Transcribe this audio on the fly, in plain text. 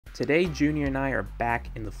Today, Junior and I are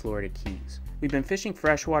back in the Florida Keys. We've been fishing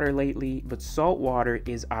freshwater lately, but saltwater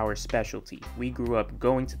is our specialty. We grew up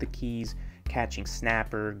going to the Keys, catching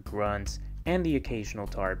snapper, grunts, and the occasional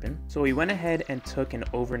tarpon. So we went ahead and took an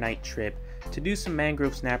overnight trip to do some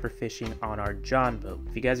mangrove snapper fishing on our Jon Boat.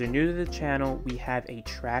 If you guys are new to the channel, we have a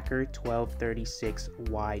Tracker 1236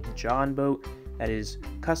 wide Jon Boat that is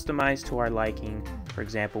customized to our liking. For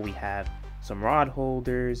example, we have some rod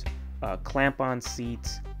holders, clamp-on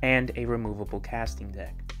seats, and a removable casting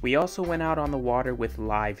deck. We also went out on the water with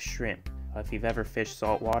live shrimp. If you've ever fished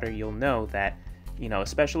saltwater, you'll know that,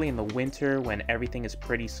 especially in the winter when everything is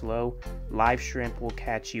pretty slow, live shrimp will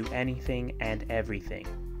catch you anything and everything.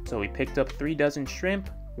 So we picked up 3 dozen shrimp,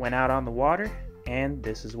 went out on the water, and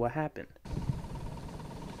this is what happened.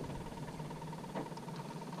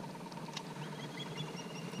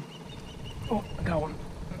 Oh, I got one.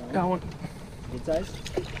 Got one. Good size?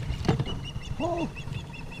 Oh!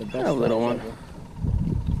 The best A little one.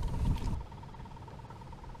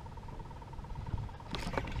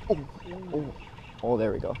 Oh,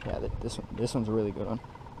 there we go. Yeah, this one's a really good one.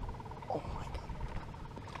 Oh my god.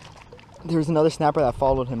 There's another snapper that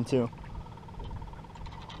followed him too.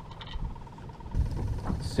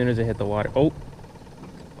 As soon as it hit the water, oh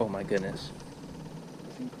my goodness.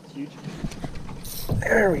 It's huge.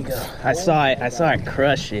 There we go. I saw it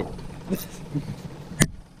crush it.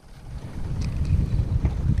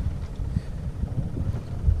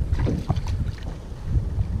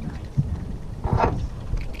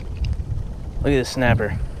 Look at this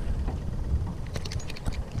snapper.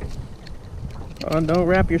 Oh, don't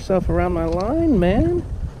wrap yourself around my line, man.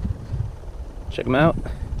 Check him out,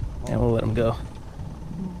 and we'll let him go.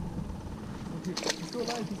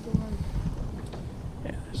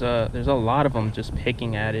 Yeah, there's a lot of them just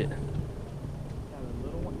picking at it. Yeah, the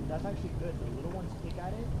little one, that's actually good. The little ones pick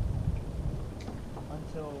at it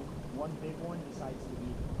until one big one decides to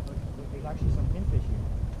eat it. Look, there's actually some pinfish here.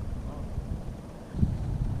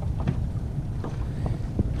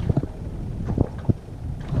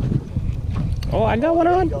 Oh, I got one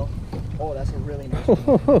on. Go. Oh, that's a really nice one.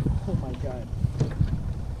 Oh my god.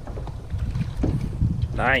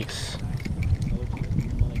 Nice.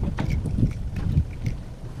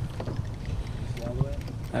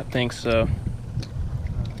 I think so. 10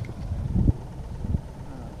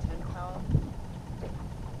 pound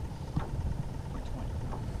or 20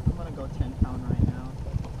 pound. I'm gonna go 10 pound right now.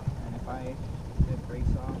 And if I get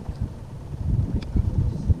breaks off.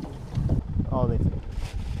 Oh, they.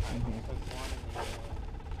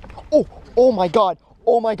 Oh my god.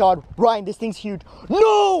 Oh my god. Ryan, this thing's huge.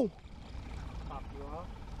 No!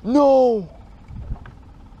 No!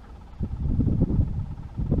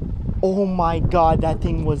 Oh my god, that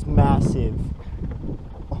thing was massive.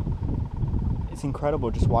 Oh, it's incredible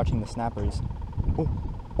just watching the snappers.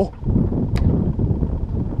 Oh.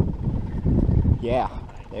 Yeah,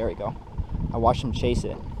 there we go. I watched him chase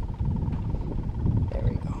it. There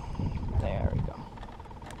we go. There we go.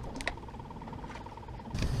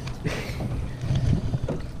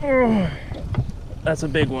 That's a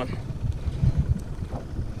big one.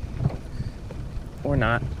 Or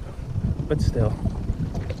not, but still.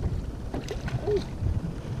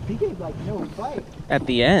 He gave like no fight. At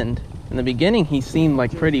the end, in the beginning, he seemed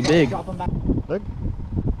like pretty big. Look,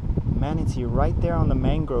 manatee right there on the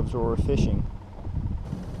mangroves where we're fishing.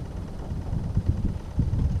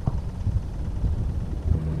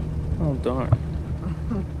 Oh darn.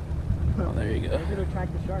 Oh, there you go. Maybe it'll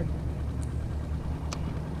attract the shark.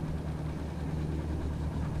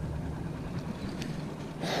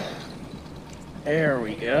 There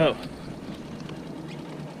we go.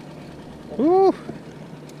 Woo!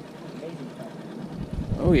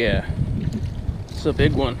 Oh yeah, it's a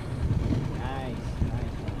big one. Nice.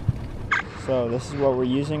 So this is what we're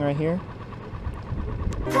using right here.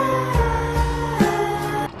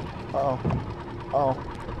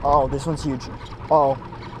 Oh, this one's huge. Oh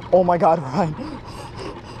my god, Ryan.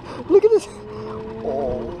 Look at this.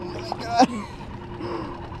 Oh my god.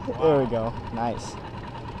 There we go. Nice.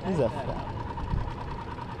 He's a fat.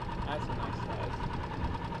 That's a nice size.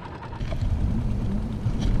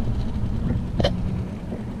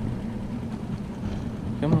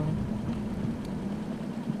 Come on.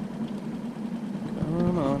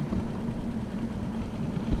 Come on.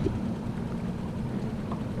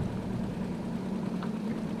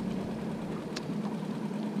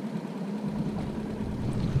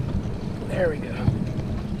 There we go.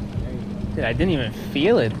 Dude, I didn't even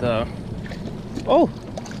feel it though. Oh,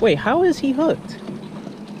 wait, how is he hooked?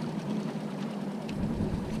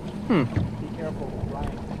 Be careful,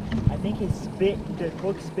 Ryan. I think the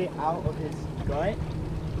hook spit out of his gut.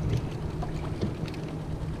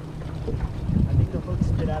 hook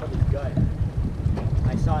spit out of his gut.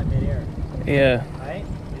 I saw it midair. Yeah. Right?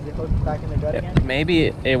 Is it hooked back in the gut again?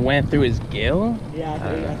 Maybe it went through his gill? Yeah,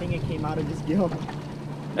 I think it came out of his gill.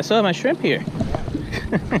 I still have my shrimp here.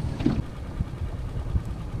 Yeah.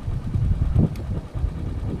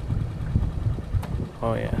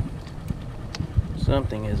 Oh yeah.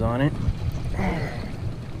 Something is on it.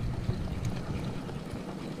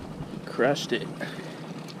 Crushed it.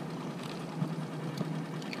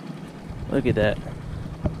 Look at that.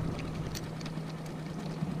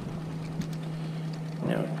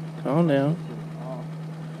 No, calm down.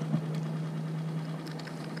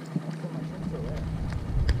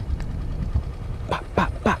 Pop,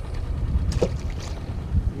 pop, pop.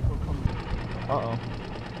 Uh-oh.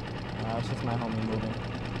 It's just my homie moving.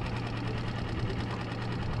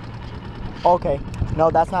 Okay. No,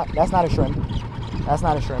 that's not a shrimp. That's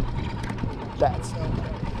not a shrimp. That's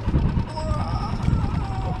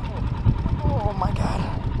oh my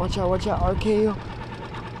god. Watch out, RKO.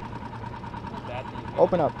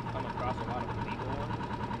 Open up. Come across a lot of illegal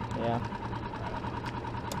ones. Yeah.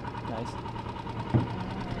 Nice.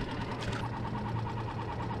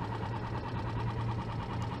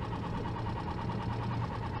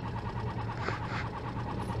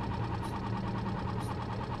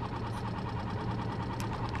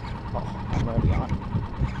 Oh, I'm already on.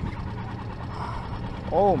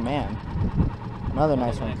 Oh man. Another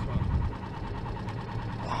nice one.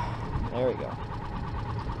 There we go.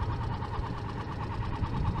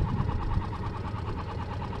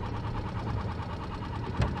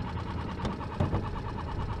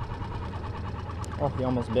 Oh, he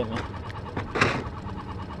almost bit me.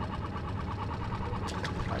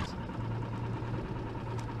 Nice.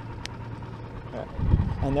 Right.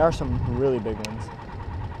 And there are some really big ones.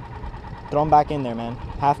 Throw them back in there, man.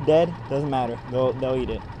 Half dead, doesn't matter. They'll eat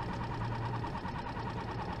it.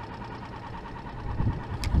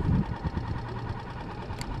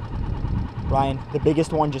 Ryan, the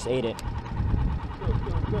biggest one just ate it.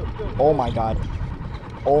 Go. Oh my god.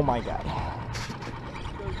 Oh my god.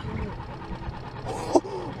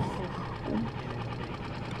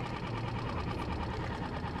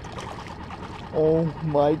 Oh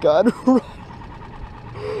my god.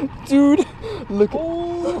 Dude, look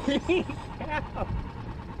Holy cow!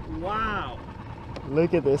 Wow.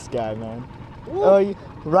 Look at this guy, man. Oh,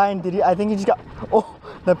 Ryan, did you? I think you just got. Oh,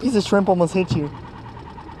 that piece of shrimp almost hit you.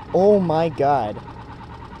 Oh my god.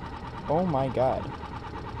 Oh my god.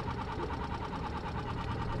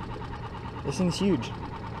 This thing's huge.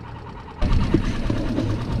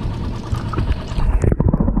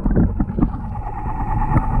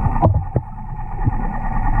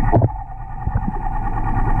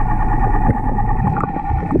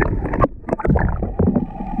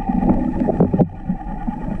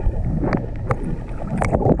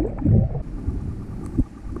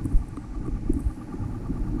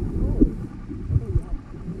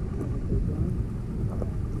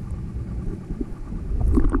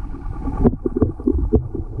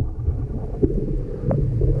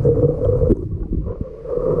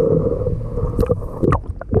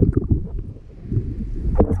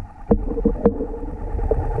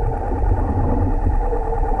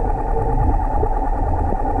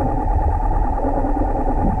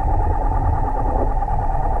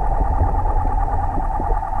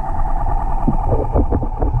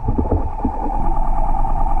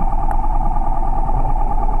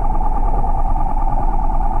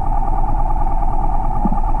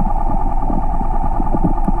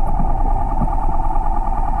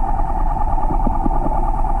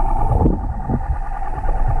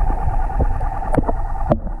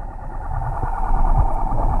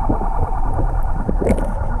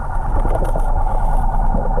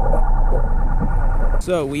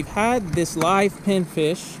 So we've had this live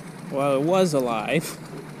pinfish, well it was alive,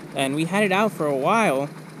 and we had it out for a while,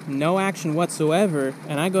 no action whatsoever,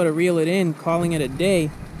 and I go to reel it in, calling it a day,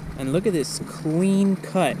 and look at this clean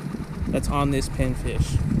cut that's on this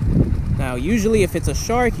pinfish. Now usually if it's a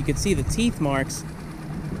shark you could see the teeth marks,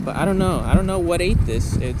 but I don't know what ate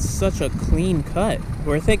this. It's such a clean cut.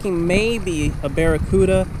 We're thinking maybe a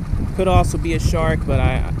barracuda, could also be a shark, but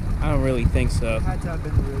I don't really think so. Had to have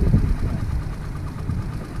been a really clean cut.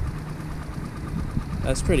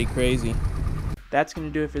 That's pretty crazy. That's going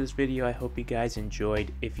to do it for this video. I hope you guys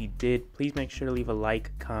enjoyed. If you did, please make sure to leave a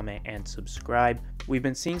like, comment, and subscribe. We've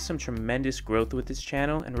been seeing some tremendous growth with this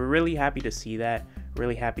channel, and we're really happy to see that.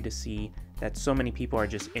 Really happy to see that so many people are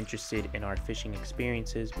just interested in our fishing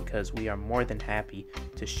experiences, because we are more than happy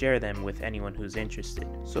to share them with anyone who's interested.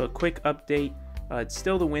 So a quick update, it's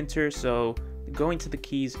still the winter, so going to the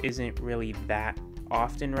Keys isn't really that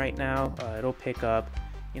often right now. It'll pick up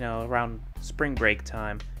around spring break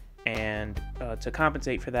time. And to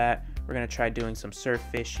compensate for that, we're going to try doing some surf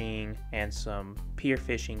fishing and some pier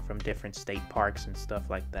fishing from different state parks and stuff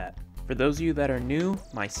like that. For those of you that are new,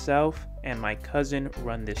 myself and my cousin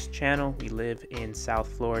run this channel. We live in South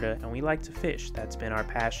Florida and we like to fish. That's been our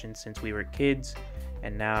passion since we were kids.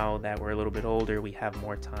 And now that we're a little bit older, we have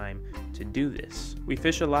more time to do this. We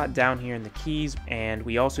fish a lot down here in the Keys, and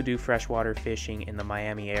we also do freshwater fishing in the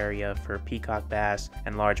Miami area for peacock bass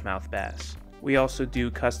and largemouth bass. We also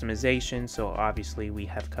do customization, so obviously we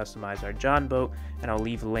have customized our Jon boat, and I'll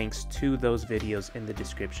leave links to those videos in the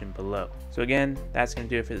description below. So again, that's going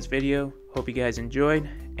to do it for this video. Hope you guys enjoyed,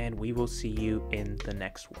 and we will see you in the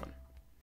next one.